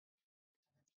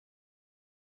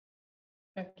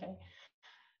Okay.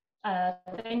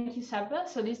 Thank you, Seb.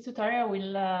 So this tutorial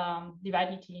will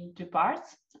divide it into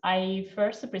parts. I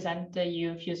first present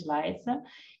you a few slides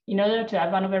in order to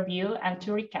have an overview and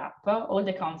to recap all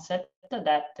the concepts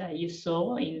that you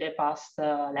saw in the past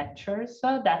lectures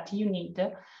that you need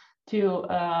to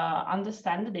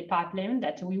understand the pipeline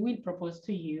that we will propose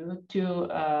to you to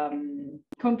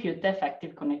compute the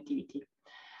effective connectivity.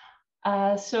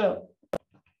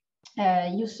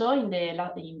 You saw in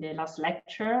the last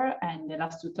lecture and the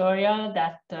last tutorial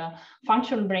that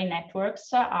functional brain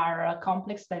networks are a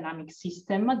complex dynamic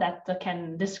system that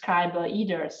can describe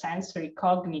either sensory,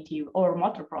 cognitive, or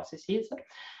motor processes.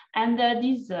 And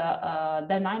these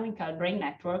dynamical brain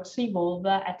networks evolve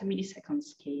at a millisecond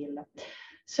scale.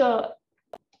 So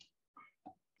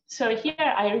here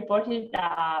I reported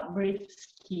a brief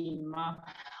scheme.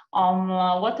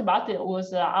 What about it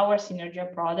was our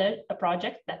Synergia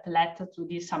project that led to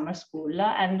this summer school,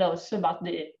 and also about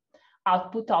the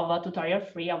output of tutorial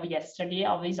 3 of yesterday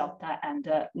of Isotta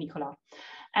and Nicola.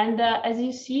 And as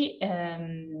you see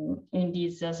in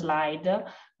this slide,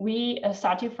 we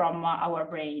started from our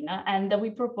brain, and we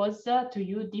proposed to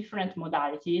you different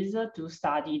modalities to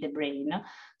study the brain.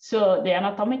 So the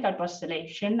anatomical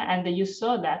parcellation, and you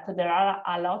saw that there are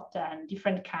a lot and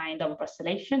different kind of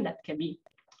parcellation that can be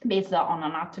based on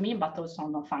anatomy, but also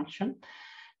on function.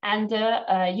 And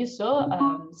you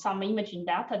saw some imaging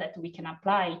data that we can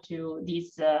apply to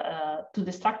these to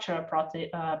the structural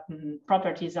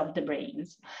properties of the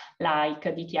brains, like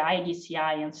DTI,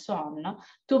 DCI, and so on,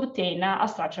 to obtain a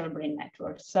structural brain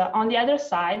networks. On the other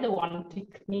side, one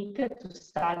technique to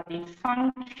study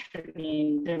function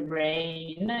in the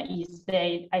brain is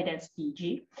the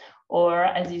identity, or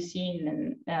as you see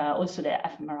in also the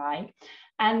fMRI.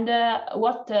 And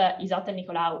what Isotta and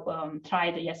Nicola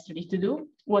tried yesterday to do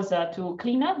was to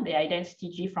clean up the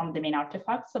identity from the main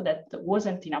artifacts, so that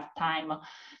wasn't enough time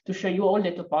to show you all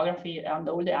the topography and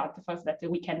all the artifacts that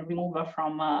we can remove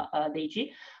from the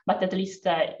AG, but at least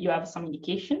you have some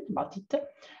indication about it.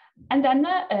 And then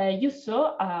you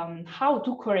saw how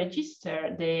to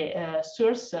co-register the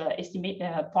source estimate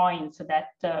points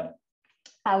that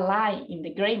lie in the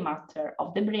gray matter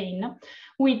of the brain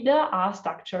with a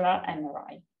structural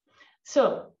MRI.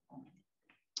 So,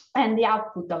 and the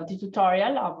output of the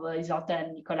tutorial of Isotta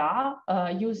and Nicola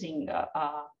using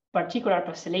a particular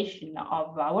parcellation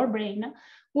of our brain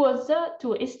was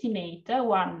to estimate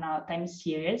one time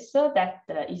series that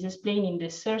is explaining the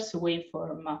source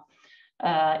waveform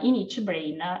in each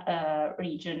brain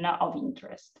region of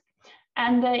interest.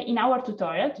 And in our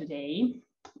tutorial today,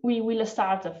 we will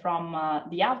start from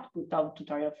the output of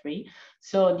tutorial 3,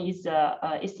 so this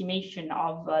estimation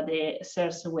of the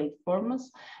source waveforms,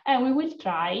 and we will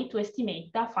try to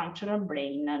estimate a functional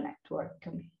brain network.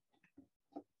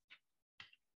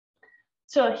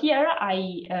 So here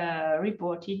I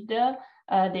reported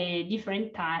the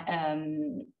different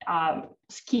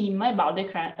scheme about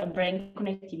the brain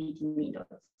connectivity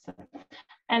methods.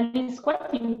 And it's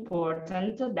quite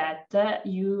important that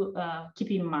you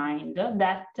keep in mind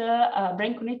that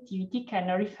brain connectivity can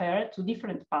refer to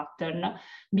different patterns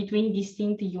between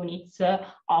distinct units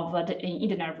of in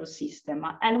the nervous system.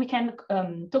 And we can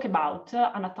talk about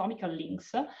anatomical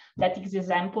links. That is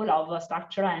example of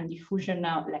structural and diffusion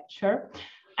lecture.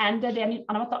 And the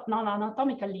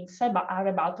non-anatomical links are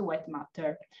about white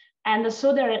matter. And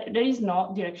so there is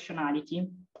no directionality.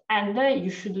 And you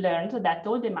should learn that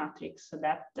all the matrices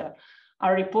that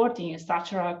are reporting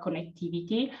structural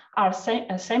connectivity are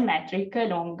symmetric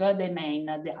along the main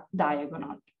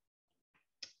diagonal.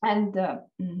 And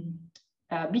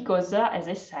because, as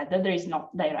I said, there is no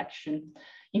direction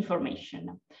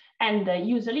information. And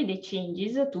usually the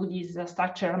changes to these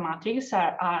structural matrices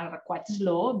are quite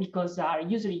slow because are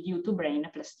usually due to brain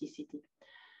plasticity.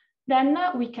 Then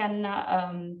we can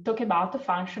talk about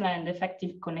functional and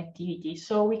effective connectivity.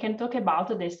 So we can talk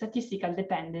about the statistical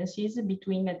dependencies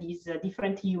between these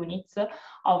different units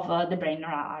of the brain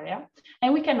area.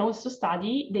 And we can also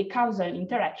study the causal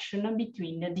interaction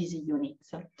between these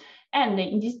units. And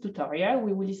in this tutorial,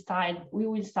 we will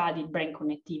study brain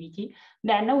connectivity.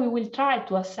 Then we will try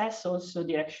to assess also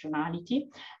directionality.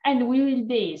 And we will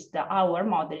base our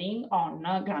modeling on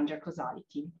Granger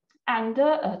causality. And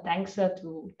thanks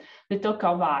to the talk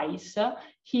of Heyse,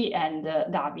 he and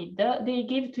David, they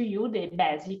gave to you the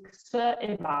basics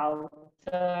about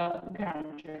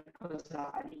Granger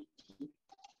causality.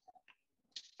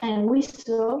 And we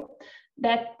saw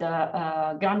that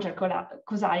Granger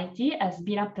causality has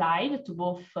been applied to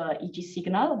both EEG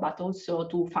signal, but also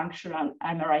to functional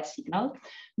MRI signal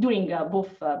during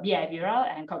both behavioral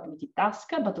and cognitive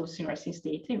tasks, but also in resting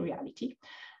state in reality.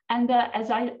 And as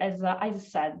I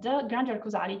said, granular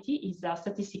causality is a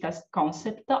statistical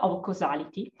concept of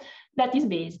causality that is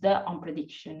based on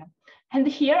prediction. And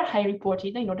here I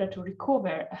reported, in order to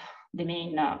recover the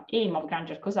main aim of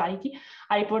granular causality,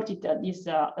 I reported this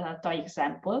toy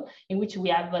example in which we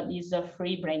have this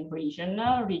three brain region,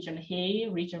 region A,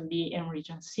 region B, and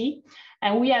region C.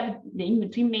 And we have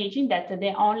to imagine that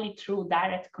the only true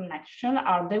direct connection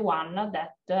are the one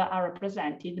that are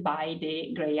represented by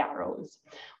the gray arrows,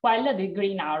 while the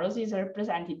green arrows is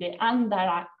represented the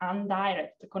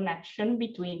indirect connection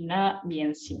between B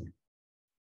and C.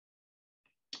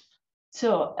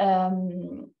 So,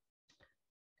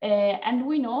 and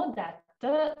we know that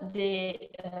the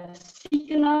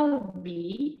signal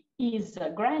B is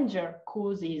granular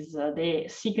causes the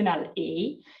signal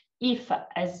A if,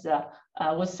 as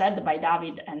was said by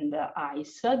David and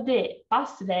Heyse, the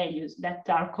past values that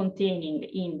are containing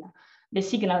in the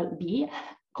signal B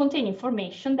contain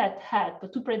information that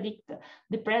help to predict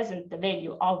the present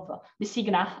value of the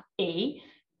signal A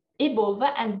above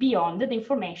and beyond the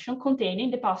information contained in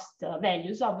the past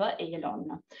values of A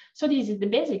alone. So this is the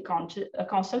basic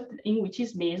concept in which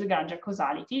is based granular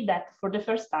causality that for the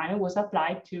first time was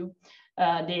applied to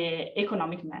the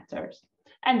economic matters,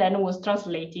 and then was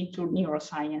translated to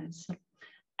neuroscience.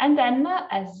 And then,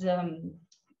 as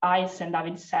Heyse and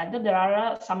David said, there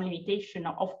are some limitations,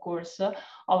 of course,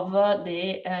 of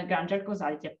the granular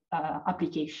causality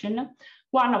application.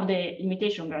 One of the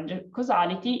limitations of granular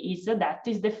causality is that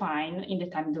is defined in the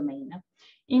time domain.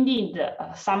 Indeed,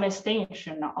 some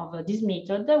extension of this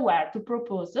method were to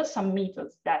propose some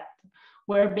methods that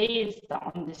were based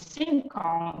on the same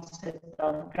concept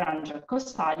of granular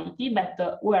causality,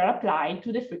 but were applied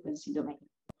to the frequency domain.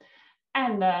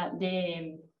 And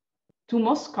the two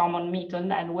most common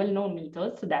methods and well-known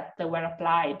methods that were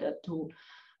applied to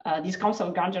this concept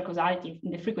of granular causality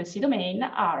in the frequency domain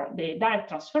are the direct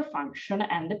transfer function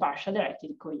and the partial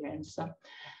directed coherence.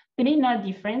 The main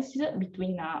difference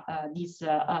between these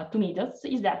two methods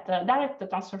is that direct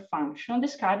transfer function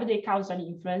describes the causal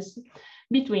influence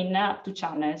between two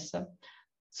channels.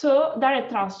 So direct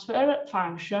transfer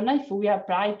function, if we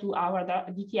apply to our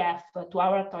DTF, to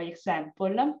our toy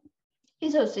example,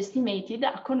 is also estimated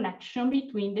a connection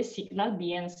between the signal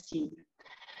B and C.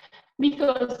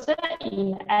 Because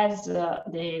as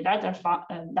the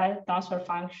direct transfer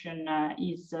function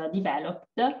is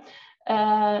developed,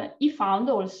 he found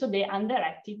also the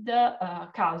undirected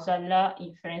causal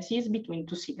inferences between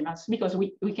two signals, because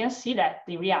we can see that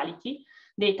in reality,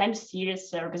 the time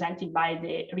series represented by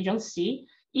the region C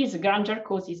is granular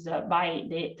causes by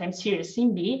the time series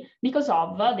in B because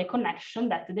of the connection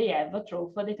that they have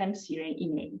through the time series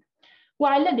in A.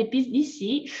 While the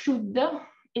PDC should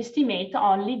estimate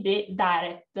only the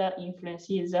direct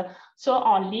influences, so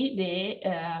only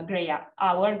the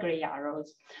our gray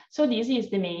arrows. So this is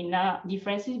the main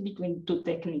differences between two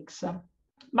techniques.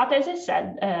 But as I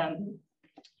said,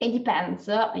 it depends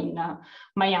in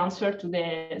my answer to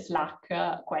the Slack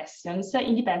questions,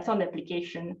 it depends on the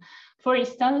application. For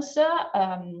instance,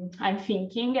 I'm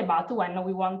thinking about when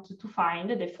we want to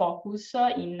find the focus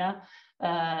in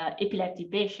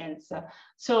epileptic patients.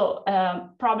 So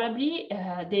probably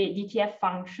the DTF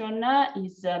function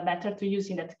is better to use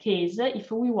in that case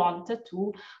if we want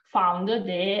to find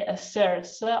the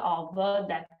source of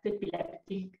that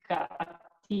epileptic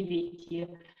activity.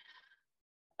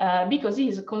 Because it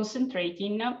is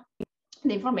concentrating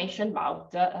the information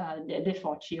about the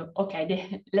foci,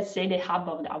 okay, let's say the hub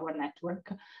of our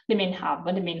network, the main hub,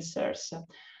 the main source.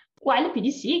 While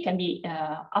PDC can be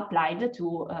applied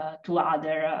to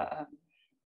other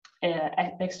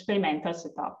experimental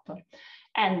setup.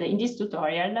 And in this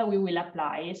tutorial, we will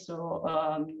apply,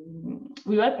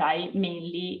 we will apply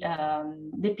mainly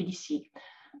the PDC.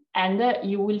 And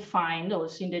you will find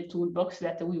also in the toolbox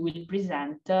that we will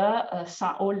present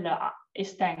all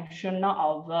extension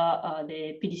of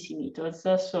the PDC methods.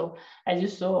 So as you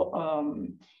saw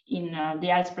in the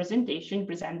Heyse presentation,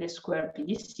 present the square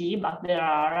PDC, but there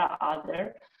are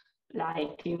other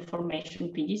like information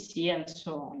PDC and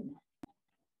so on.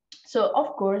 So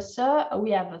of course,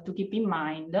 we have to keep in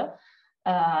mind,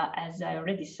 as I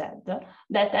already said,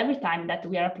 that every time that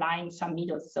we are applying some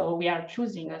methods, so we are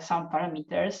choosing some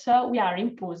parameters, we are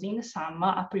imposing some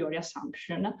a priori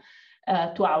assumption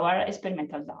to our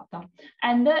experimental data.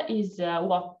 And is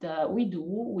what we do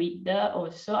with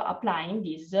also applying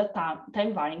this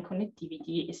time varying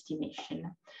connectivity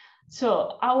estimation.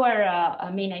 So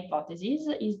our main hypothesis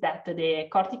is that the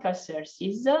cortical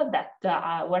sources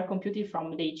that were computed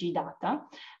from the EG data,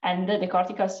 and the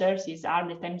cortical sources are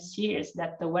the time series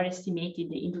that were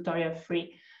estimated in tutorial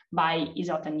 3 by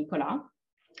Isotta and Nicolas.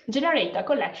 generate a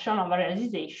collection of a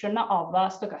realization of a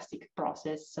stochastic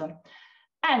process.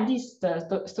 And this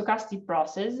stochastic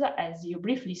process, as you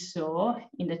briefly saw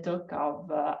in the talk of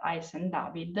Heyse and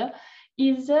David,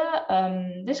 is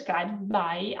described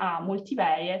by a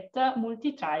multivariate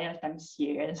multi-trial time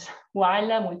series. While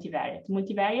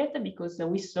multivariate because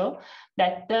we saw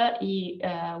that we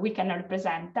can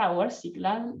represent our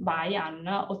signal by an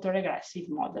autoregressive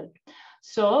model.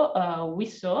 So we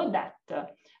saw that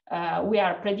we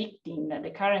are predicting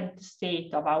the current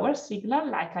state of our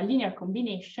signal like a linear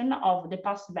combination of the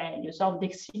past values of the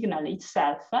signal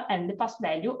itself and the past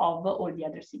value of all the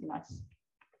other signals.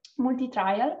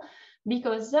 Multi-trial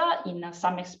because in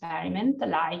some experiment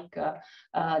like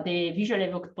the visual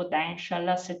evoked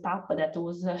potential setup that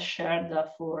was shared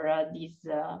for this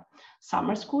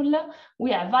summer school,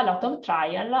 we have a lot of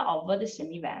trial of the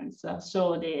same events.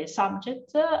 So the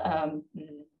subject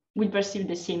will perceive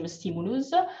the same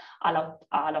stimulus a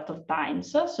lot of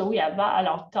times. So we have a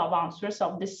lot of answers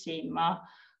of the same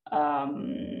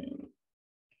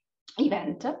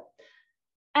event.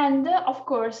 And of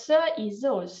course, is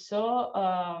also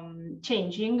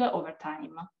changing over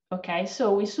time. Okay,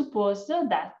 so we suppose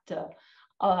that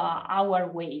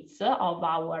our weights of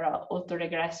our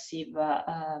autoregressive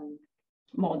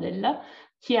model,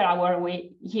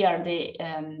 here the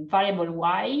variable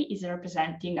y is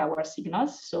representing our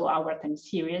signals, so our time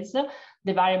series,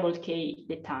 the variable k,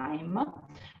 the time,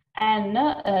 and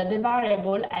the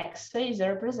variable x is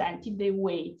representing the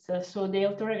weights, so the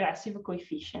autoregressive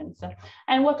coefficients.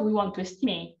 And what we want to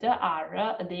estimate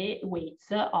are the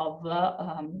weights of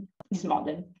this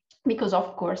model, because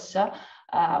of course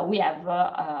we have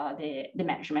the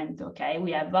measurement, okay?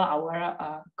 We have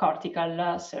our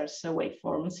cortical source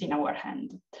waveforms in our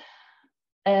hand.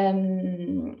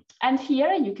 And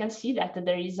here you can see that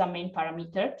there is a main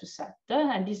parameter to set,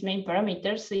 and this main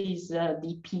parameter is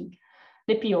the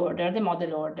P order, the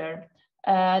model order.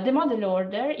 The model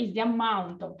order is the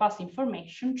amount of past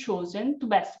information chosen to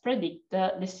best predict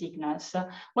the signals.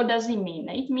 What does it mean?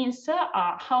 It means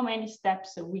how many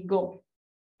steps we go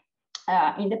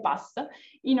in the past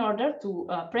in order to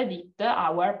predict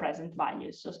our present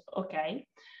values, okay?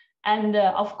 And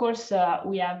of course,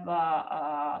 we have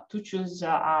to choose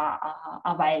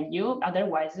a value,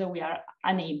 otherwise we are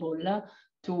unable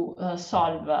to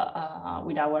solve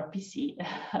with our PC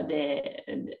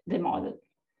the model.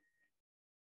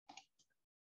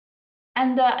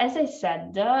 And as I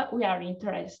said, we are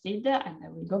interested, and I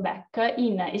will go back,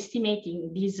 in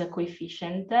estimating this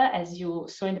coefficient, as you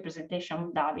saw in the presentation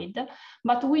of David.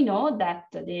 But we know that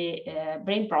the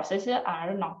brain processes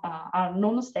are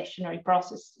non-stationary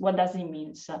processes. What does it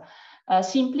mean?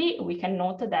 Simply, we can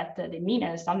note that the mean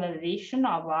and standard deviation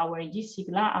of our EEG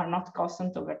signal are not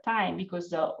constant over time,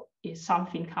 because if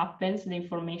something happens, the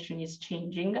information is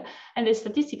changing, and the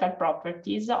statistical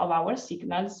properties of our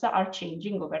signals are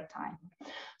changing over time.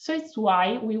 So it's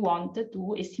why we want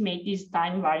to estimate this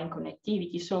time varying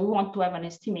connectivity. So we want to have an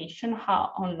estimation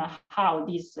on how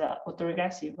these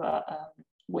autoregressive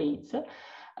weights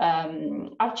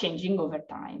are changing over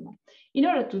time. In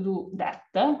order to do that,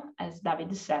 as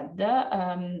David said,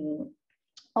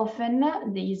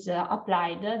 often these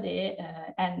applied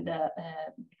and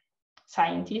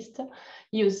scientists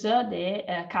use the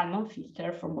Kalman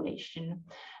filter formulation.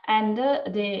 And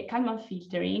the Kalman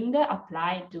filtering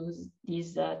applied to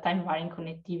these time-varying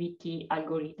connectivity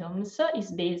algorithms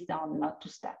is based on two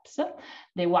steps.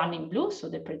 The one in blue, so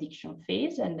the prediction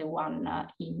phase, and the one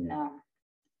in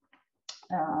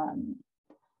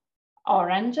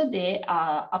orange, the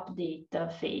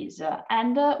update phase.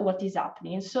 And what is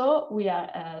happening? So we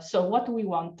are so what we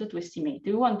want to estimate?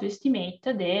 We want to estimate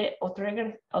the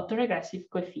autoregressive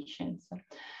coefficients,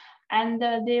 and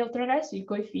the autoregressive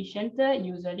coefficient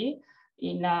usually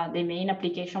in the main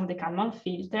application of the Kalman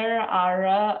filter are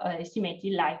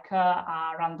estimated like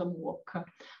a random walk.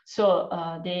 So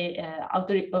the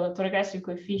autoregressive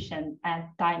coefficient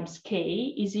at times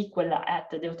k is equal at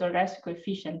the autoregressive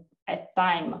coefficient at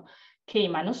time k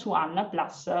minus 1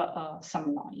 plus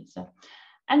some noise.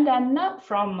 And then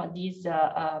from this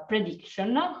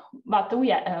prediction, but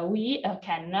we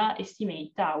can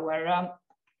estimate our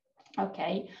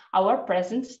our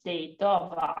present state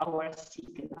of our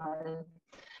signal.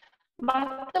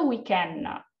 But we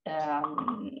can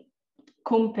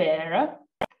compare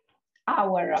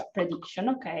our prediction,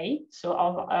 okay, so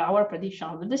of our prediction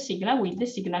of the signal with the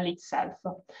signal itself.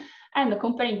 And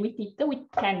comparing with it, we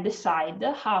can decide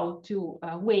how to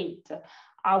weight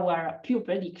our pure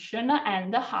prediction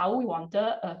and how we want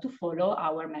to follow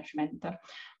our measurement.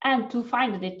 And to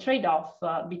find the trade-off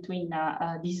between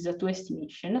these two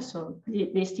estimations, so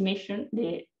the estimation,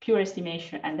 the pure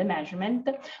estimation and the measurement,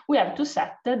 we have to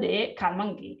set the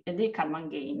Kalman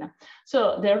gain.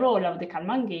 So the role of the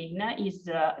Kalman gain is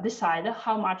decide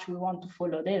how much we want to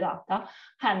follow the data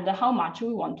and how much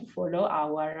we want to follow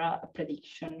our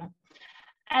prediction.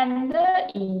 And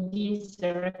in this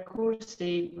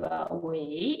recursive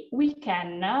way, we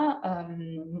can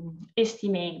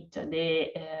estimate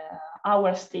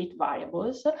our state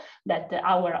variables, that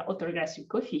our autoregressive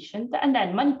coefficient, and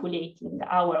then manipulating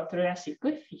our autoregressive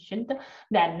coefficient,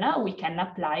 then we can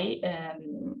apply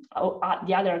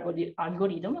the other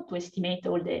algorithm to estimate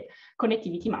all the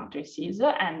connectivity matrices.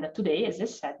 And today, as I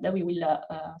said, we will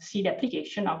see the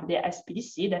application of the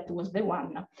SPDC, that was the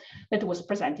one that was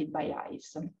presented by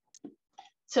Heyse.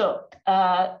 So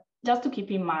just to keep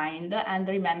in mind and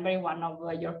remembering one of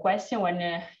your questions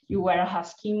when you were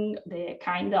asking the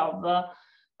kind of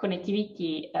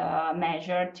connectivity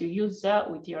measure to use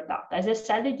with your data. As I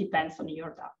said, it depends on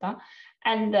your data.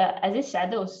 And as I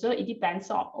said, also, it depends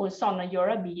also on your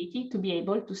ability to be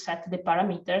able to set the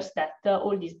parameters that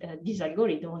all this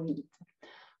algorithm needs.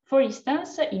 For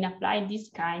instance, in applying this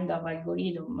kind of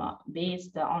algorithm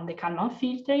based on the Kalman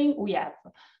filtering, we have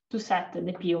to set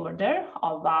the p-order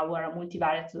of our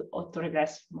multivariate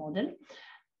autoregressive model.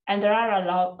 And there are a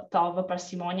lot of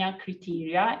parsimonial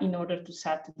criteria in order to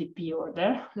set the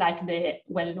p-order, like the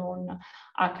well-known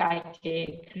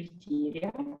HK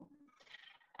criteria.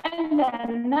 And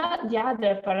then the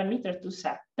other parameter to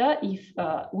set, if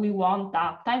we want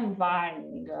a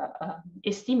time-varying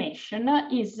estimation,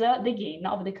 is the gain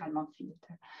of the Kalman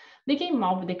filter. The gain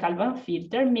of the Kalman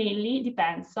filter mainly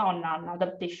depends on an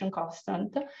adaptation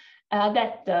constant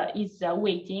that is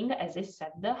weighting, as I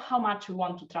said, how much we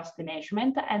want to trust the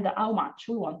measurement and how much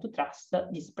we want to trust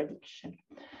this prediction.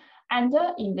 And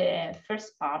in the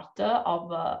first part of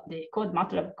the code,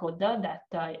 Matlab code that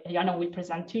Jolan will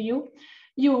present to you,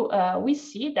 we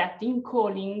see that in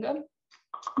calling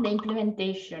the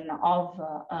implementation of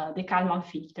the Kalman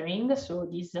filtering, so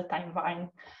this time-varying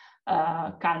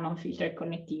Kalman filter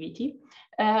connectivity,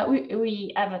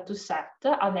 we have to set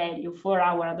a value for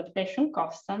our adaptation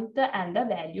constant and a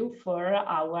value for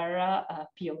our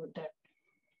p-order.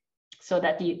 So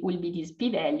that it will be this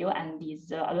p-value and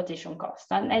this adaptation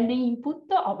constant. And the input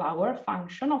of our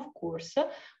function, of course,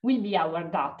 will be our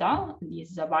data,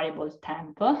 this variable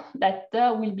temp, that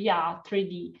will be a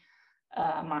 3D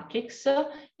matrix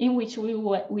in which we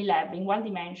will have in one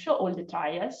dimension all the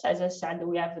trials. As I said,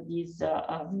 we have this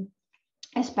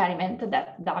experiment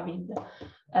that David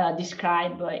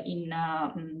described in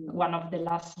one of the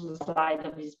last slides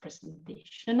of his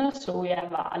presentation. So we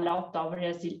have a lot of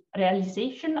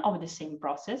realization of the same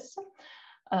process.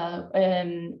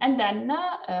 And then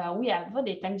we have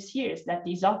the time series that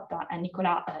is Otta and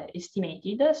Nicola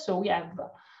estimated. So we have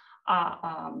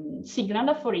a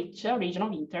signal for each region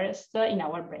of interest in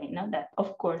our brain that,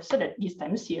 of course, that these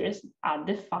time series are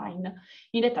defined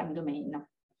in the time domain.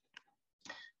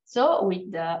 So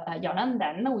with Jolan,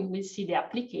 then we will see the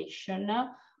application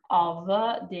of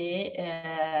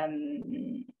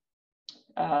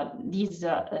this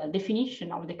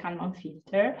definition of the Kalman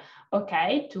filter,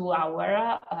 okay, to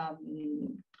our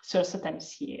source time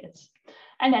series.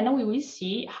 And then we will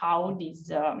see how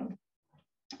this,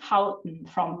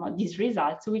 from these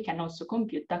results, we can also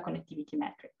compute the connectivity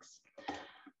metrics.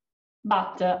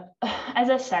 But as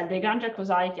I said, the Granger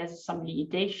causality has some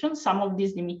limitations. Some of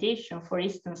these limitations, for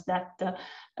instance, that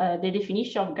the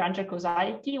definition of Granger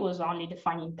causality was only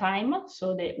defined in time,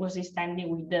 so that was extended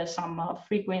with some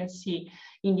frequency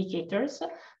indicators.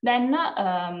 Then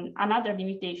another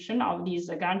limitation of these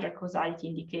Granger causality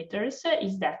indicators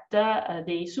is that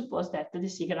they suppose that the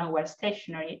signal were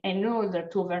stationary. And in order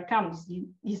to overcome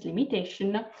this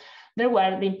limitation, there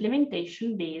were the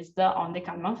implementation based on the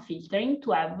Kalman filtering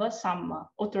to have some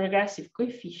autoregressive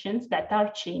coefficients that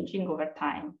are changing over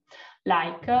time,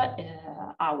 like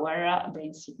our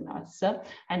brain signals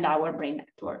and our brain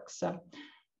networks.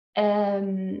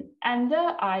 And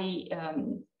I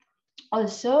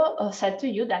also said to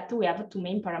you that we have two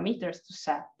main parameters to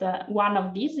set. One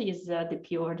of these is the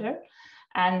p-order.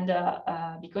 And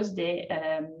because the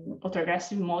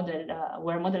autoregressive model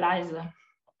were modelized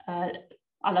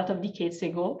a lot of decades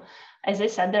ago, as I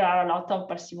said, there are a lot of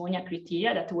parsimonial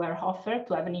criteria that were offered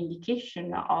to have an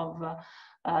indication of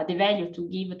the value to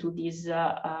give to this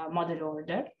model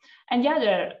order. And the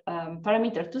other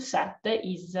parameter to set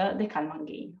is the Kalman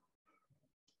gain.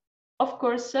 Of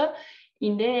course,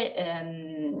 in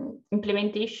the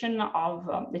implementation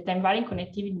of the time-varying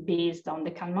connectivity based on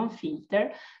the Kalman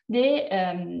filter,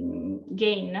 the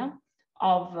gain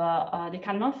of the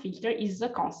Kalman filter is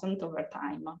constant over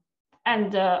time.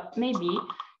 And maybe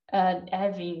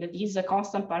having this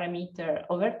constant parameter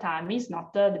over time is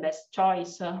not the best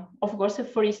choice. Of course,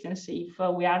 for instance, if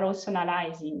we are also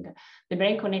analyzing the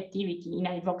brain connectivity in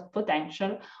evoked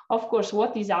potential, of course,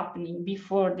 what is happening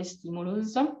before the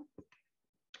stimulus,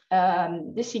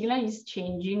 the signal is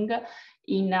changing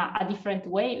in a different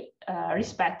way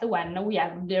respect when we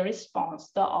have the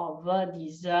response of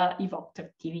this evoked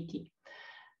activity.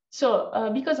 So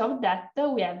because of that,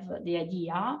 we have the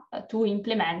idea to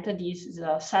implement this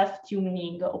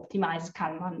self-tuning optimized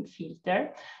Kalman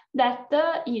filter that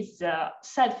is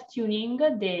self-tuning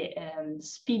the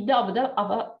speed of the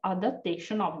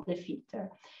adaptation of the filter.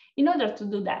 In order to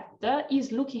do that,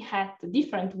 is looking at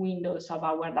different windows of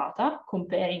our data,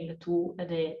 comparing to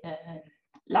the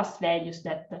last values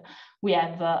that we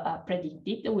have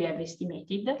predicted, we have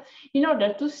estimated, in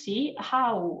order to see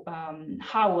how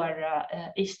our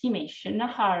estimation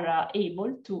are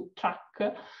able to track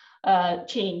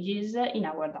changes in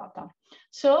our data.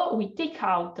 So we take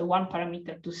out one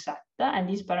parameter to set, and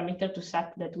this parameter to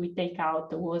set that we take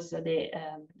out was the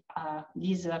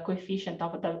this coefficient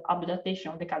of the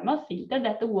adaptation of the Kalman filter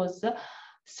that was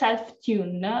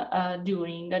self-tuned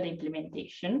during the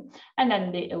implementation. And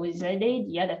then there was the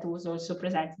idea that was also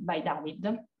presented by David.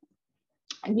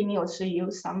 And let me also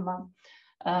use some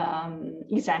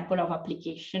example of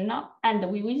application.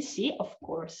 And we will see, of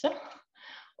course,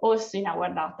 also in our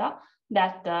data,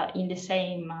 that in the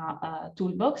same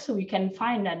toolbox, we can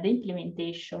find the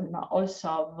implementation also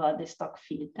of the stock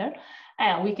filter.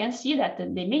 And we can see that the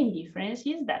main difference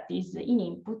is that is in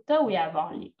input, we have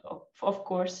only, of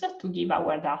course, to give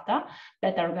our data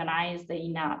that are organized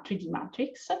in a 3D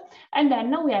matrix. And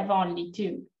then we have only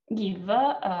to give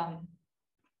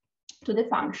to the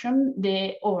function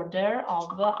the order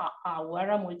of our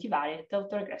multivariate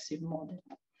autoregressive model.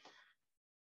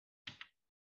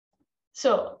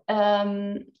 So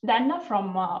then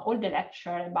from all the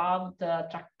lecture about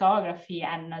tractography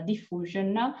and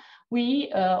diffusion,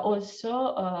 we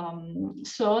also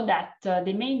saw that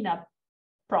the main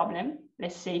problem,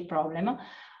 let's say problem,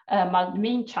 but the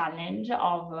main challenge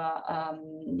of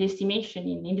the estimation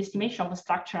in the estimation of a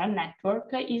structural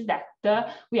network is that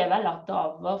we have a lot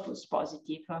of false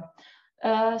positive.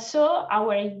 So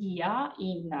our idea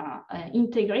in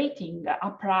integrating a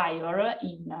prior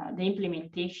in the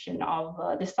implementation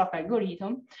of the stock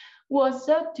algorithm was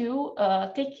to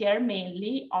take care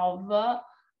mainly of,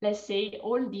 let's say,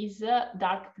 all these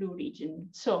dark blue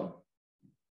regions. So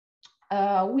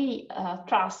we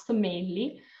trust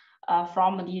mainly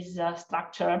from this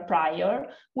structural prior,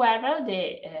 where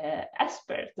the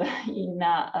expert in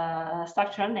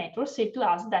structural networks say to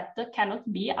us that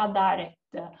cannot be a direct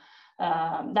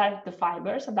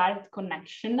fibers, a direct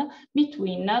connection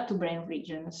between two brain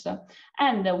regions.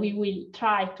 And we will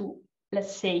try to,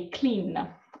 let's say, clean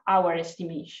our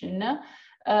estimation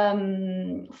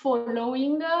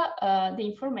following the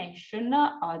information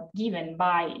given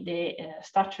by the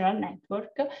structural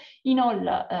network in all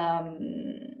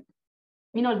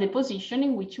the position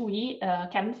in which we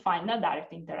can find a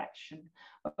direct interaction.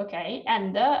 Okay,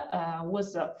 and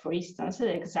was, for instance,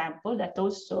 the example that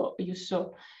also you saw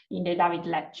in the David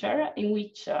lecture, in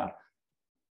which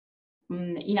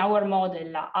in our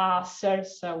model, a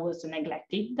source was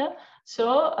neglected.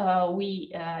 So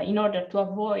we, in order to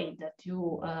avoid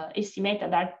to estimate a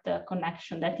direct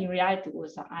connection that in reality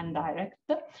was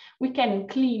indirect, we can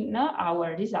clean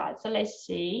our results, let's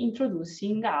say,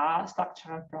 introducing a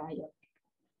structural prior.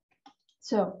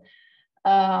 So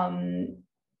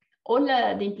all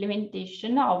the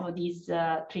implementation of these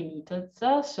three methods.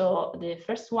 So the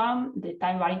first one, the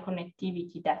time-varying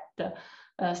connectivity that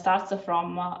starts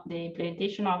from the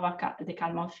implementation of the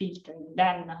Kalman filter,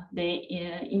 then the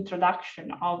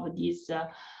introduction of this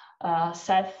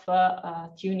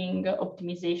self-tuning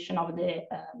optimization of the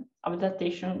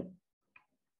adaptation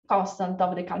constant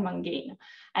of the Kalman gain,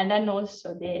 and then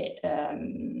also the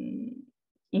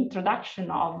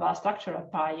introduction of a structural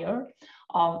prior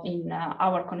in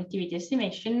our connectivity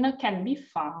estimation can be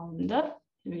found. Let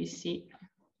me see,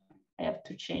 I have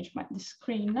to change the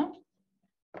screen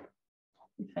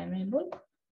if I'm able.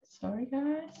 Sorry,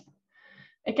 guys.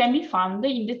 It can be found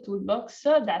in the toolbox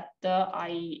that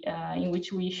in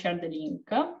which we share the link,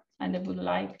 and I would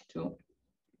like to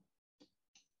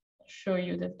show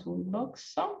you the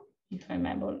toolbox if I'm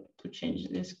able to change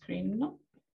the screen.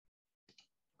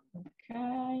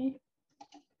 Okay.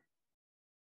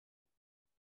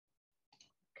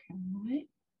 Okay.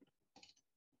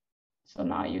 So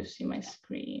now you see my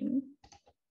screen.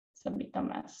 It's a bit a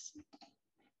mess.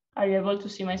 Are you able to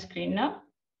see my screen now?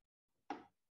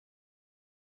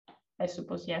 I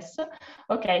suppose yes.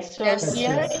 Okay, so yes.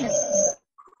 here is,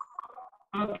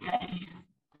 okay.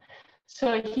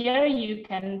 So here you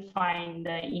can find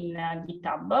in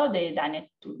GitHub the Dynet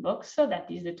toolbox. That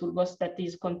is the toolbox that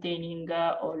is containing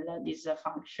all this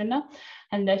function.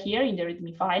 And here in the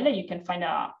README file, you can find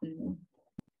a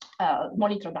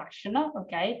small introduction,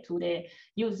 okay, to the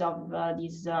use of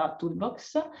this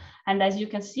toolbox. And as you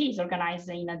can see, it's organized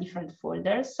in different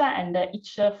folders, and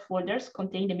each folders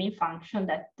contain the main function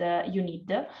that you need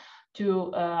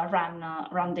to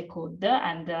run the code,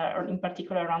 and in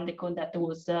particular run the code that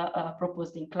was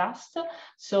proposed in class.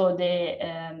 So the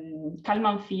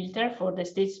Kalman filter for the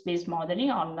state space modeling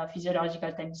on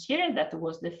physiological time series, that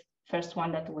was the first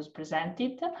one that was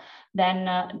presented. Then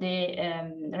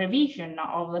the revision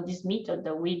of this method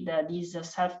with this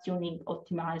self-tuning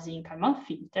optimizing Kalman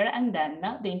filter, and then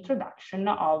the introduction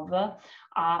of a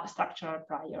structural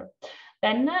prior.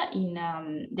 Then in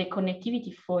the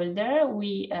connectivity folder,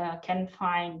 we can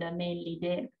find mainly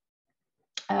the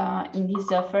in this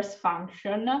first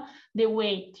function, the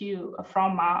way to,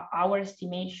 from our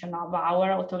estimation of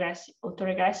our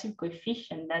autoregressive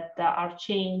coefficient that are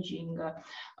changing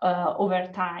over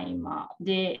time,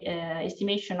 the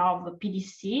estimation of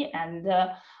PDC and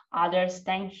other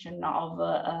extension of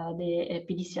the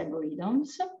PDC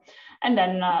algorithms. And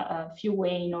then a few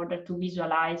ways in order to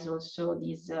visualize also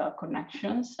these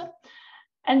connections.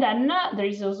 And then there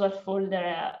is also a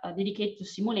folder dedicated to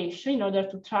simulation in order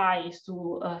to try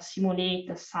to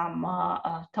simulate some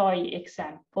toy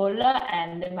example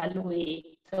and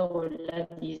evaluate all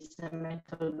these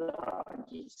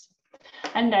methodologies.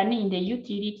 And then in the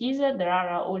utilities, there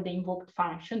are all the invoked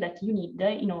functions that you need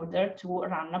in order to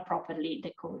run properly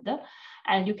the code.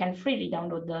 And you can freely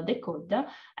download the code.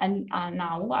 And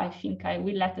now I think I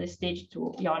will let the stage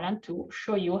to Jolan to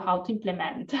show you how to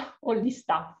implement all this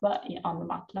stuff on the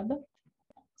Matlab.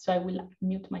 So I will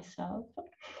mute myself.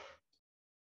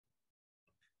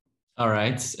 All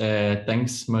right,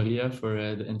 thanks Maria for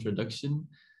the introduction.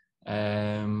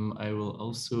 I will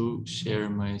also share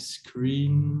my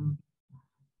screen.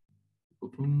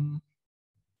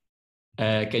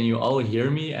 Can you all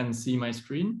hear me and see my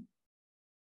screen?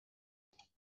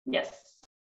 Yes.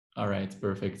 All right,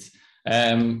 perfect.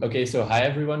 Okay, so hi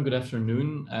everyone, good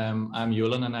afternoon. I'm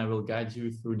Jolan and I will guide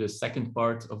you through the second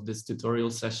part of this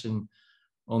tutorial session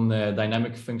on the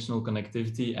dynamic functional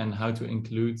connectivity and how to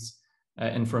include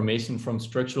information from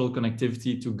structural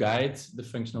connectivity to guide the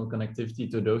functional connectivity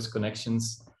to those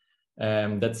connections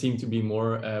that seem to be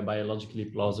more biologically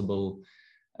plausible.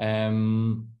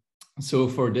 So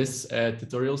for this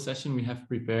tutorial session, we have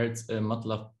prepared a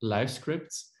Matlab live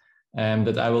script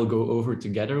that I will go over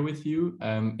together with you.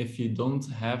 If you don't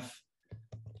have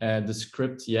the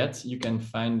script yet, you can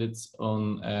find it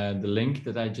on the link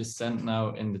that I just sent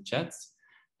now in the chat.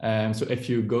 So if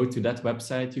you go to that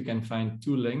website, you can find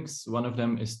two links. One of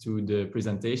them is to the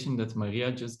presentation that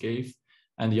Maria just gave,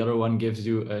 and the other one gives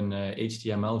you an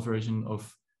HTML version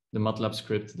of the Matlab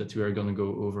script that we are going to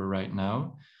go over right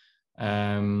now.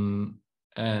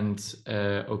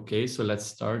 Okay, so let's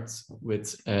start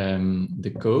with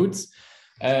the code.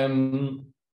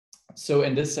 So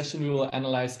in this session, we will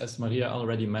analyze, as Maria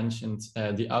already mentioned,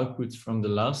 the outputs from the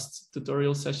last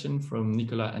tutorial session from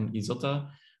Nicola and Isotta,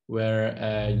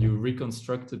 where you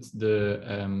reconstructed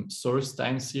the source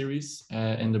time series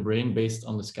in the brain based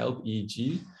on the scalp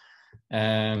EEG.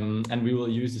 And we will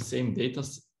use the same data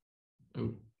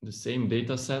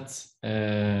set.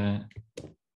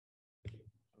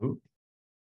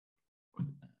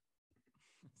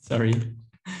 Sorry.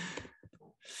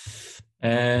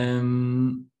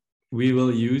 We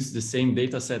will use the same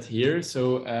data set here.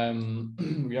 So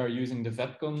we are using the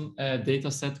VEPCON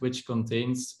data set, which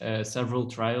contains several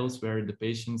trials where the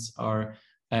patients are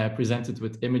presented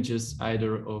with images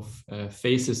either of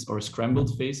faces or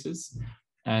scrambled faces.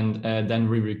 And then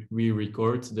we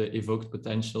record the evoked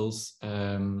potentials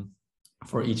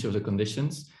for each of the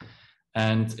conditions.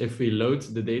 And if we load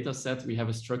the data set, we have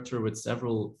a structure with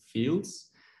several fields.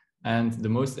 And the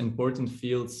most important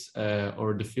fields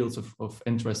or the fields of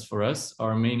interest for us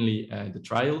are mainly the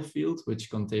trial field, which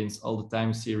contains all the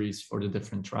time series for the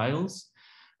different trials.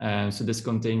 So this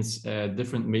contains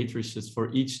different matrices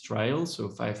for each trial. So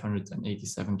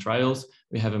 587 trials.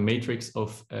 We have a matrix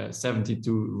of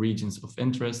 72 regions of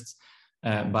interest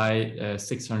by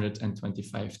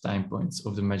 625 time points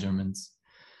of the measurements.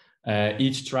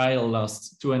 Each trial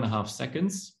lasts 2.5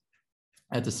 seconds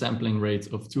at a sampling rate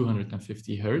of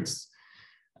 250 Hertz.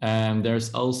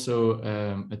 There's also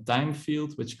a time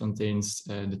field which contains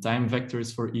the time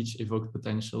vectors for each evoked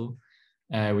potential.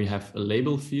 We have a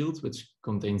label field which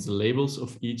contains the labels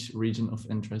of each region of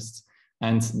interest.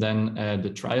 And then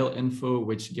the trial info,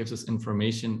 which gives us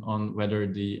information on whether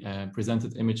the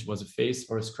presented image was a phase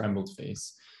or a scrambled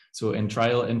phase. So in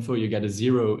trial info, you get a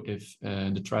 0 if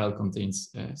the trial contains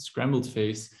a scrambled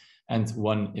phase, and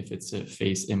 1 if it's a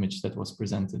phase image that was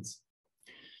presented.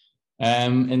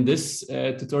 In this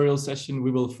tutorial session,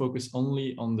 we will focus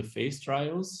only on the phase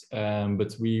trials,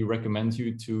 but we recommend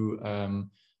you to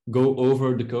go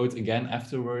over the code again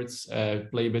afterwards,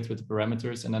 play a bit with the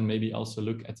parameters, and then maybe also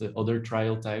look at the other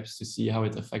trial types to see how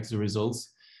it affects the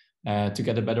results, to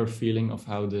get a better feeling of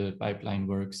how the pipeline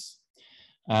works.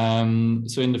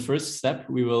 So in the first step,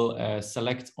 we will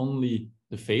select only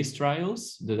the phase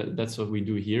trials. That's what we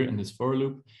do here in this for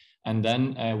loop. And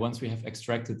then once we have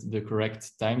extracted the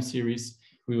correct time series,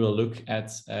 we will look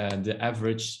at the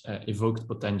average evoked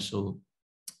potential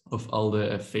of all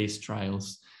the phase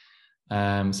trials.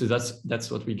 So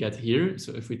that's what we get here.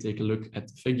 So if we take a look at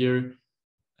the figure,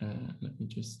 let me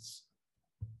just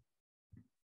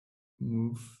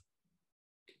move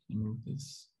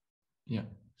this. Yeah.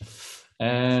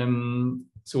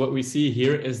 So what we see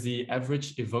here is the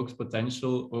average evoked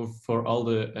potential for all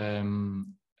the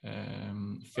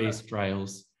phase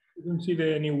trials. We don't see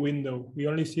the new window. We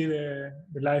only see the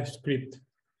live script.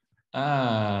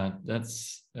 Ah,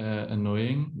 that's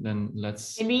annoying. Then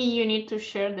let's. Maybe you need to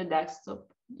share the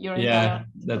desktop. Yeah,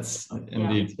 that's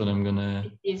indeed what I'm gonna.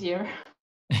 It's easier.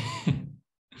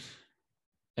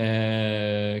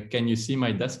 Can you see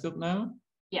my desktop now?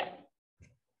 Yeah.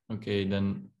 Okay,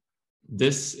 then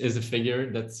this is a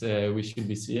figure that we should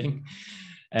be seeing.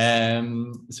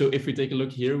 So if we take a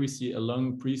look here, we see a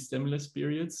long pre-stimulus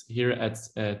period. Here at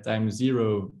time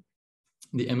 0,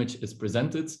 the image is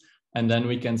presented, and then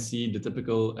we can see the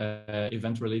typical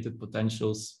event-related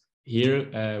potentials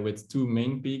here with 2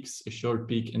 main peaks, a short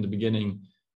peak in the beginning,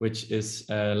 which is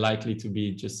likely to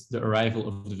be just the arrival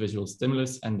of the visual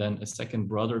stimulus, and then a second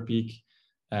broader peak,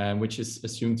 which is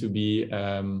assumed to be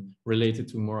related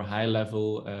to more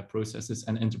high-level processes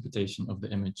and interpretation of the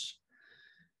image.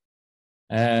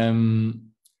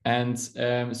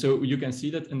 So you can see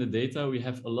that in the data, we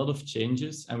have a lot of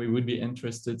changes, and we would be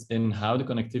interested in how the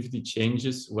connectivity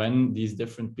changes when these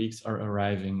different peaks are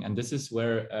arriving. And this is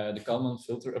where the Kalman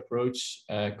filter approach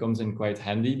comes in quite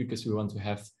handy, because we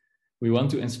want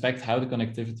to inspect how the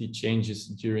connectivity changes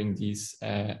during these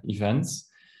events.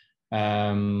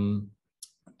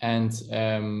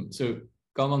 So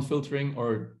Kalman filtering,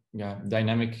 or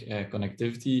dynamic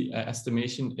connectivity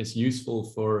estimation, is useful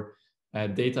for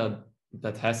data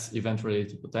that has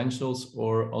event-related potentials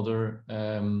or other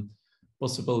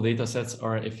possible data sets,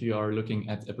 or if you are looking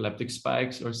at epileptic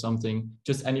spikes or something,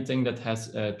 just anything that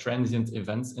has transient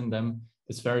events in them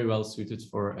is very well suited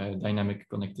for dynamic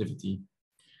connectivity.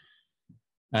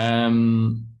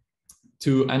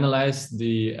 To analyze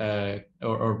the,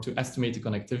 or to estimate the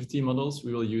connectivity models,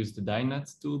 we will use the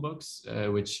DyNet toolbox,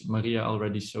 which Maria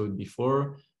already showed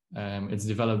before. It's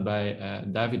developed by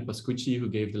David Pascucci, who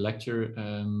gave the lecture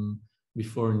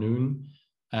before noon.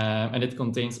 And it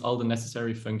contains all the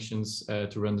necessary functions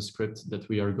to run the script that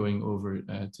we are going over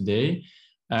today.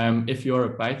 If you're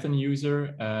a Python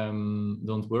user,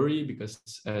 don't worry, because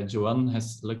Jolan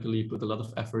has luckily put a lot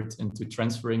of effort into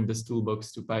transferring this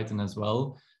toolbox to Python as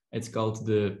well. It's called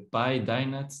the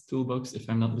PyDynet toolbox, if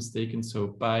I'm not mistaken. So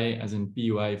Py as in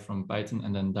PY from Python,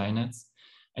 and then Dynet.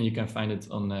 And you can find it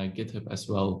on GitHub as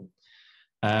well.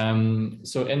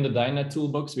 So in the DyNet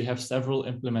toolbox, we have several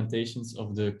implementations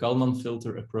of the Kalman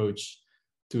filter approach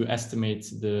to estimate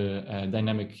the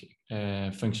dynamic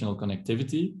functional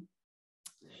connectivity.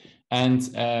 And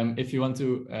if you want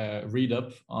to read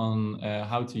up on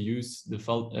how to use the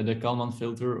Kalman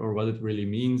filter, or what it really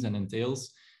means and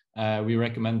entails, we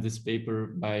recommend this paper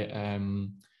by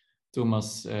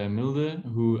Thomas Milde,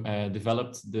 who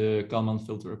developed the Kalman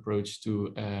filter approach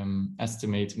to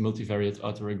estimate multivariate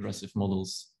autoregressive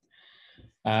models.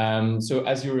 So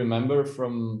as you remember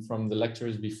from the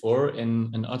lectures before, in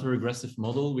an autoregressive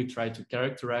model, we try to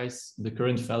characterize the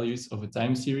current values of a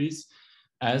time series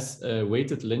as a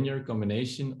weighted linear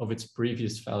combination of its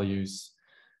previous values.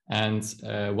 And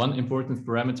one important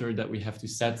parameter that we have to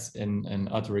set in an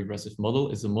autoregressive model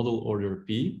is the model order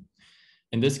P.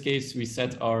 In this case, we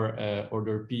set our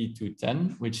order P to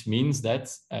 10, which means that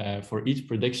for each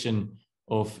prediction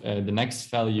of the next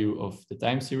value of the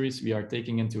time series, we are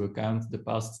taking into account the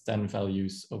past 10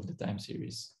 values of the time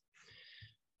series.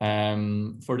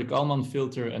 For the Kalman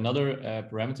filter, another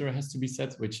parameter has to be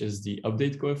set, which is the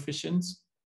update coefficient.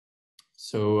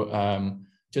 So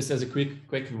just as a quick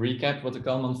recap, what the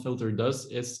Kalman filter does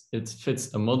is it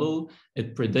fits a model,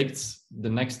 it predicts the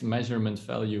next measurement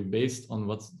value based on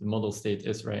what the model state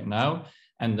is right now,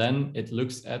 and then it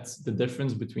looks at the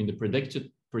difference between the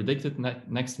predicted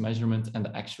next measurement and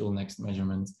the actual next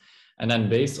measurement. And then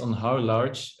based on how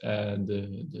large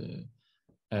the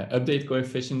update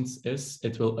coefficient is,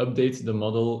 it will update the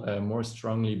model more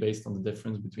strongly based on the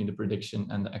difference between the prediction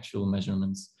and the actual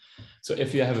measurements. So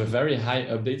if you have a very high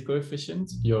update coefficient,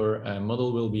 your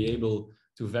model will be able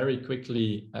to very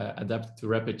quickly adapt to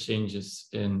rapid changes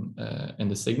in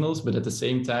the signals, but at the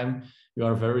same time, you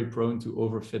are very prone to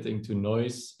overfitting to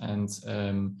noise and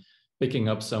picking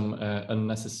up some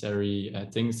unnecessary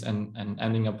things and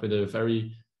ending up with a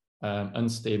very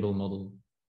unstable model.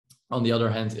 On the other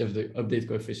hand, if the update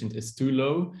coefficient is too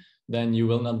low, then you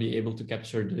will not be able to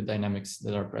capture the dynamics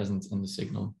that are present in the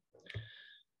signal.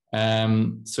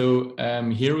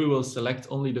 Here we will select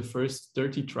only the first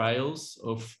 30 trials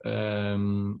of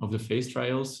the phase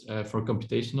trials for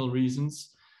computational reasons.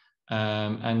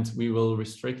 And we will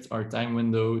restrict our time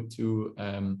window to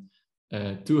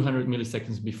 200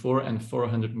 milliseconds before and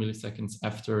 400 milliseconds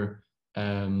after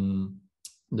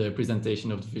the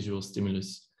presentation of the visual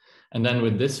stimulus. And then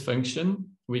with this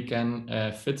function, we can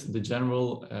fit the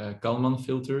general Kalman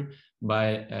filter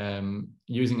by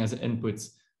using as an input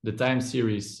the time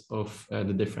series of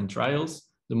the different trials,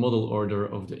 the model order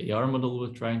of the AR model we're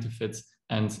trying to fit,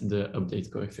 and the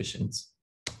update coefficients.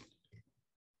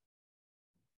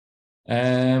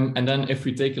 And then if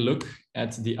we take a look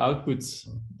at the output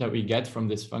that we get from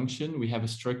this function, we have a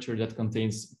structure that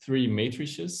contains 3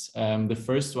 matrices. The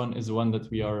first one is the one that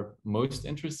we are most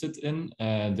interested in,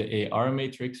 the AR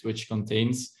matrix, which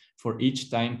contains for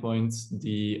each time point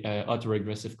the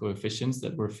autoregressive coefficients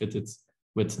that were fitted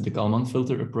with the Kalman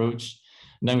filter approach.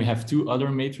 And then we have 2 other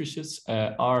matrices.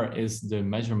 R is the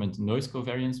measurement noise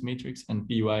covariance matrix, and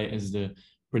PY is the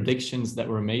predictions that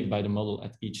were made by the model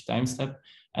at each time step.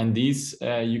 And these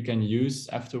you can use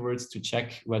afterwards to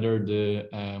check whether the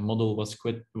model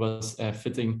was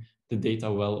fitting the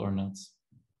data well or not.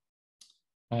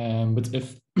 But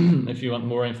if if you want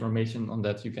more information on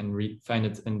that, you can find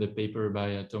it in the paper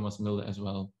by Thomas Milde as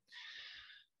well.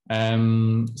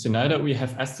 So now that we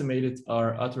have estimated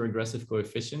our autoregressive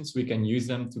coefficients, we can use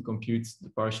them to compute the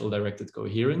partial directed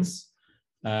coherence.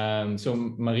 So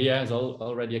Maria has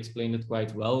already explained it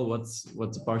quite well, what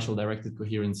the partial directed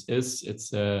coherence is.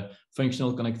 It's a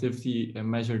functional connectivity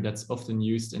measure that's often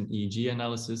used in EEG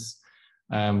analysis.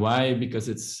 Why? Because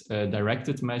it's a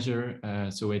directed measure.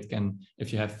 So it can,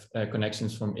 if you have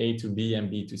connections from A to B and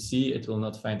B to C, it will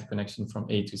not find a connection from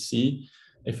A to C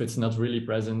if it's not really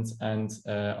present. And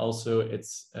also it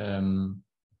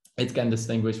can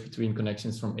distinguish between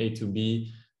connections from A to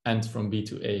B and from B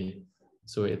to A.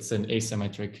 So it's an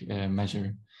asymmetric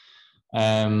measure.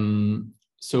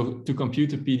 So to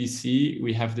compute a PDC,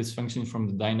 we have this function from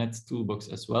the DyNet toolbox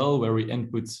as well, where we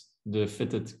input the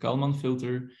fitted Kalman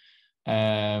filter,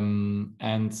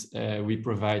 and we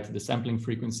provide the sampling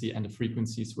frequency and the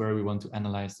frequencies where we want to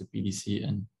analyze the PDC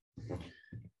in.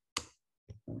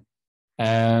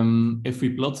 If we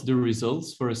plot the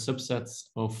results for a subset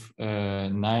of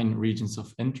 9 regions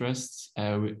of interest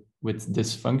with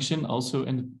this function also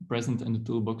present in the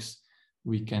toolbox,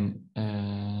 we can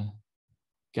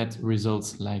get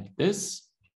results like this.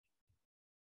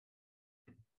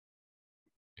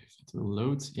 If it will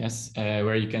load, yes,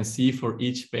 where you can see for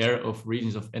each pair of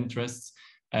regions of interest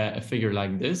a figure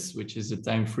like this, which is a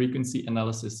time frequency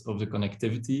analysis of the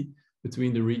connectivity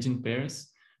between the region pairs.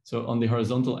 So on the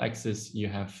horizontal axis, you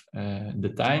have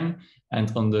the time,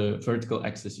 and on the vertical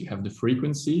axis, you have the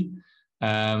frequency.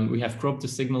 We have cropped the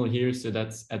signal here so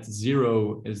that at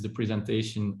 0 is the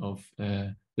presentation of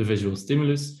the visual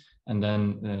stimulus, and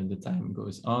then the time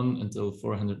goes on until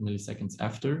 400 milliseconds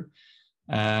after.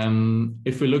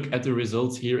 If we look at the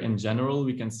results here in general,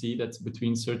 we can see that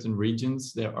between certain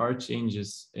regions, there are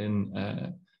changes in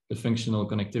the functional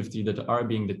connectivity that are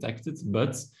being detected,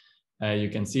 but you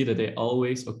can see that they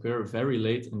always occur very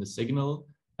late in the signal,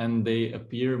 and they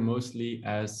appear mostly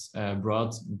as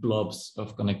broad blobs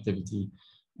of connectivity.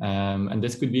 And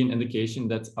this could be an indication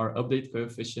that our update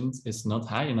coefficient is not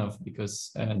high enough,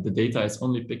 because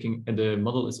the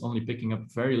model is only picking up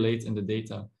very late in the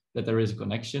data that there is a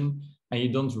connection, and you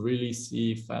don't really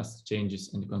see fast changes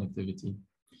in the connectivity.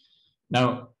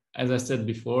 Now, as I said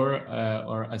before,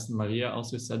 or as Maria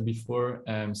also said before,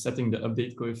 setting the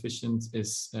update coefficient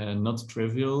is not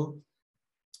trivial,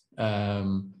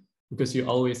 because you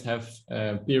always have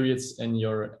periods in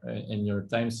your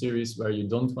time series where you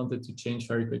don't want it to change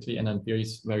very quickly, and then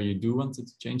periods where you do want it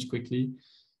to change quickly.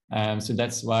 So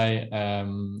that's why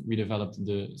we developed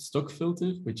the stock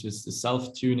filter, which is the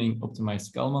self-tuning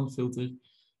optimized Kalman filter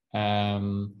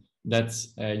that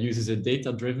uses a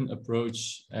data-driven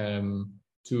approach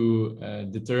to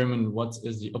determine what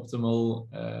is the optimal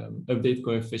update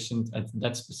coefficient at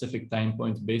that specific time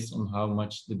point based on how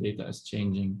much the data is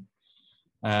changing.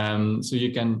 So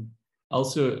you can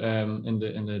also, in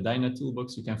the DyNet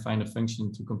toolbox, you can find a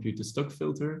function to compute the stock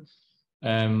filter.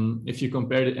 If you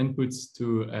compare the inputs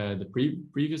to the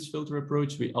previous filter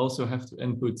approach, we also have to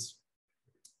input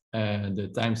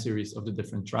the time series of the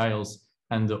different trials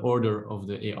and the order of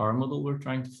the AR model we're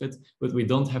trying to fit, but we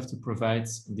don't have to provide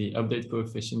the update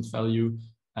coefficient value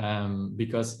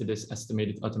because it is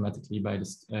estimated automatically by the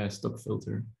stock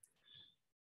filter.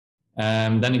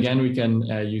 Then again, we can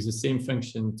use the same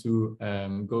function to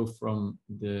go from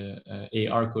the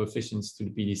AR coefficients to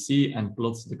the PDC and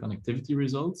plot the connectivity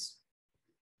results.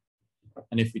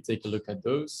 And if we take a look at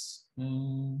those,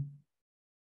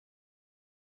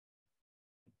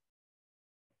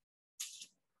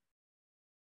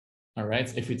 all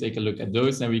right, if we take a look at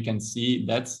those, then we can see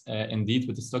that indeed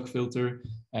with the stock filter,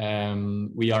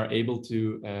 we are able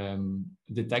to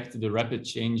detect the rapid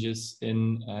changes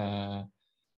in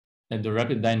the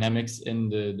rapid dynamics in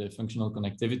the functional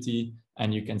connectivity.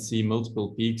 And you can see multiple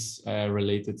peaks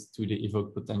related to the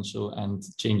evoked potential and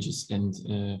changes in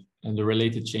and the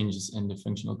related changes in the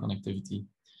functional connectivity.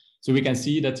 So we can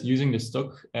see that using the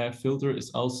stock filter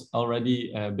is also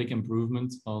already a big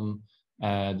improvement on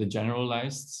the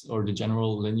generalized or the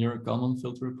general linear Kalman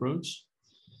filter approach.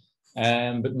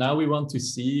 But now we want to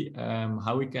see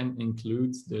how we can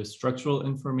include the structural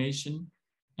information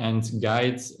and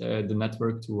guide the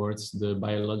network towards the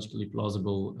biologically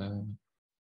plausible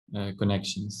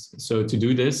connections. So to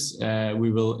do this, we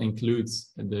will include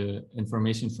the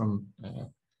information from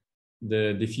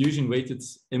the diffusion weighted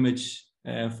image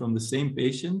from the same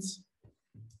patients.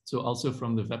 So also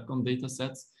from the VEPCON data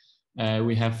set,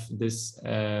 we have this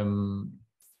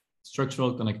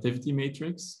structural connectivity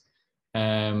matrix,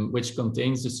 which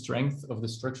contains the strength of the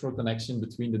structural connection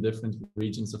between the different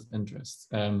regions of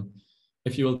interest.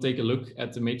 If you will take a look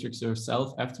at the matrix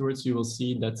yourself afterwards, you will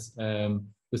see that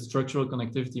the structural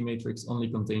connectivity matrix only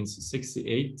contains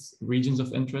 68 regions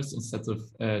of interest instead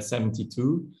of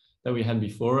 72 that we had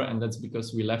before. And that's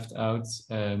because we left out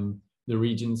the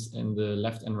regions in the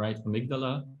left and right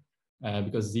amygdala,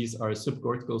 because these are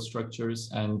subcortical structures,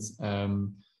 and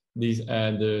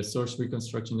the source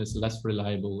reconstruction is less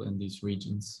reliable in these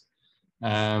regions.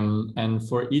 And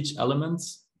for each element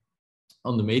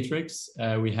on the matrix,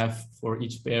 we have for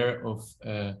each pair of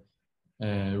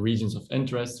regions of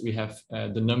interest, we have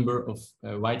the number of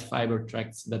white fiber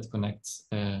tracts that connect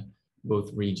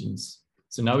both regions.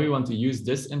 So now we want to use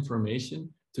this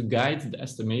information to guide the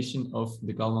estimation of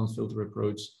the Kalman filter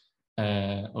approach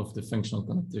of the functional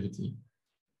connectivity.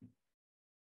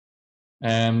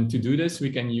 To do this, we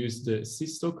can use the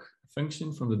CStock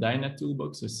function from the DyNet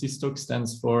toolbox. So CStock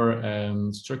stands for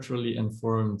structurally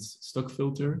informed stock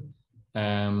filter.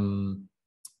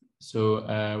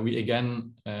 We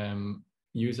again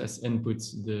use as input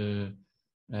the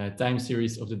time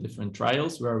series of the different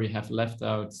trials, where we have left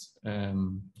out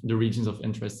the regions of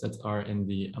interest that are in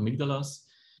the amygdalas.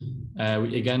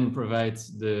 We again provide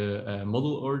the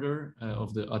model order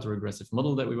of the autoregressive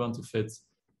model that we want to fit.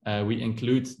 We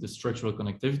include the structural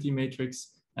connectivity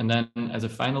matrix. And then as a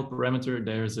final parameter,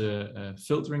 there's a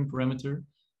filtering parameter.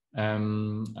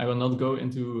 I will not go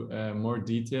into more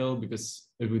detail because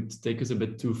it would take us a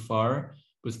bit too far,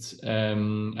 but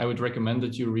I would recommend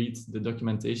that you read the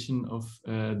documentation of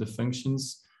the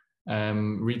functions,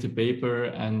 read the paper,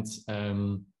 and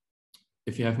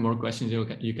if you have more questions,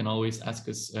 you can always ask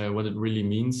us what it really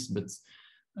means. But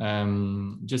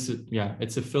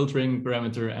it's a filtering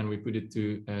parameter, and we put it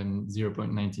to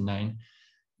 0.99.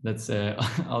 That's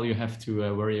all you have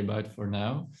to worry about for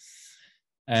now.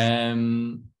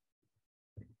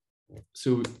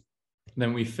 So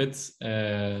then we fit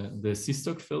the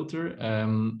CStock filter.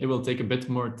 It will take a bit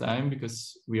more time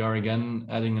because we are again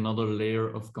adding another layer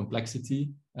of complexity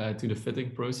to the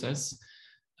fitting process,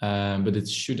 but it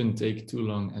shouldn't take too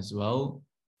long as well.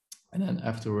 And then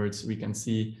afterwards we can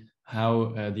see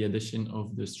how the addition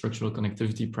of the structural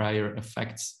connectivity prior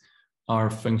affects our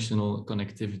functional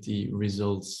connectivity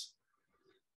results.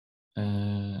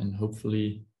 And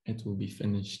hopefully it will be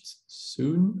finished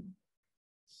soon.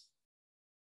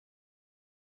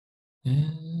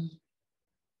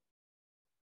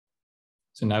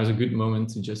 So now is a good moment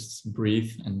to just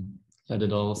breathe and let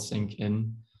it all sink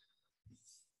in.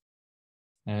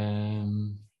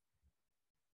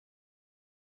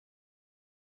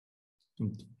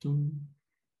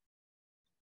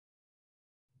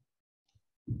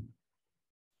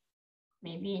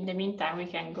 Maybe in the meantime, we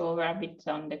can go over a bit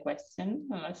on the question.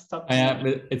 Let's stop. Yeah,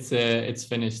 but it's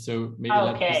finished. So maybe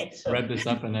let's just wrap this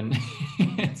up and then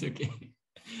it's okay.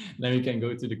 Then we can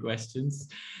go to the questions.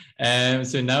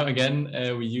 So now again,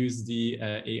 we use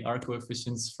the AR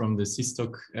coefficients from the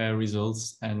CStock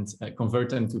results and convert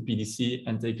them to PDC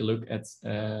and take a look at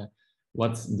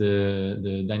what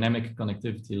the dynamic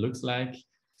connectivity looks like.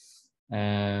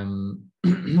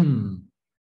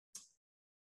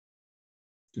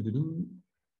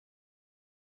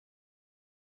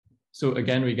 So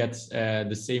again, we get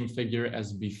the same figure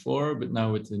as before, but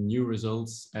now with the new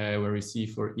results where we see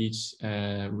for each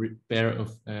pair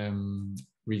of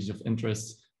regions of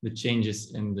interest, the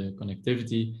changes in the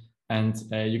connectivity. And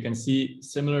you can see,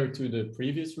 similar to the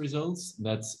previous results,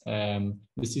 that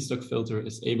the CStock filter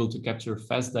is able to capture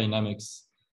fast dynamics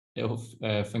of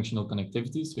functional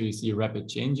connectivity. So you see rapid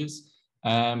changes,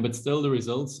 but still the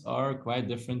results are quite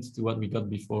different to what we got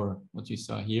before, what you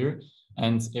saw here.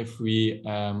 And if we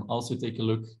also take a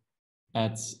look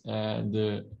at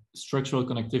the structural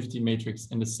connectivity matrix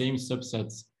in the same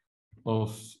subset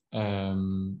of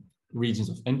regions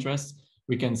of interest,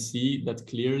 we can see that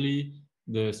clearly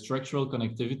the structural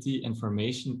connectivity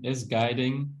information is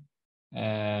guiding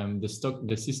the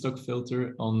CStock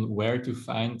filter on where to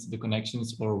find the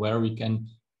connections or where we can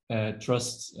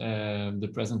trust the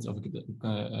presence of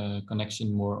a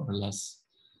connection more or less.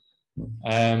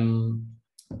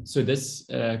 So this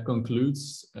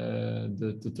concludes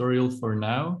the tutorial for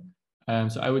now.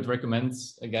 So I would recommend,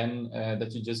 again,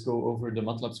 that you just go over the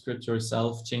Matlab script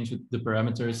yourself, change the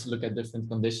parameters, look at different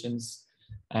conditions.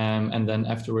 And then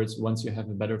afterwards, once you have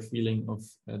a better feeling of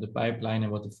the pipeline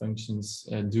and what the functions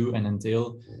do and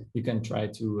entail, you can try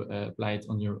to apply it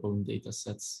on your own data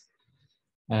sets.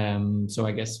 So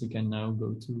I guess we can now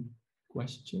go to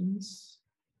questions.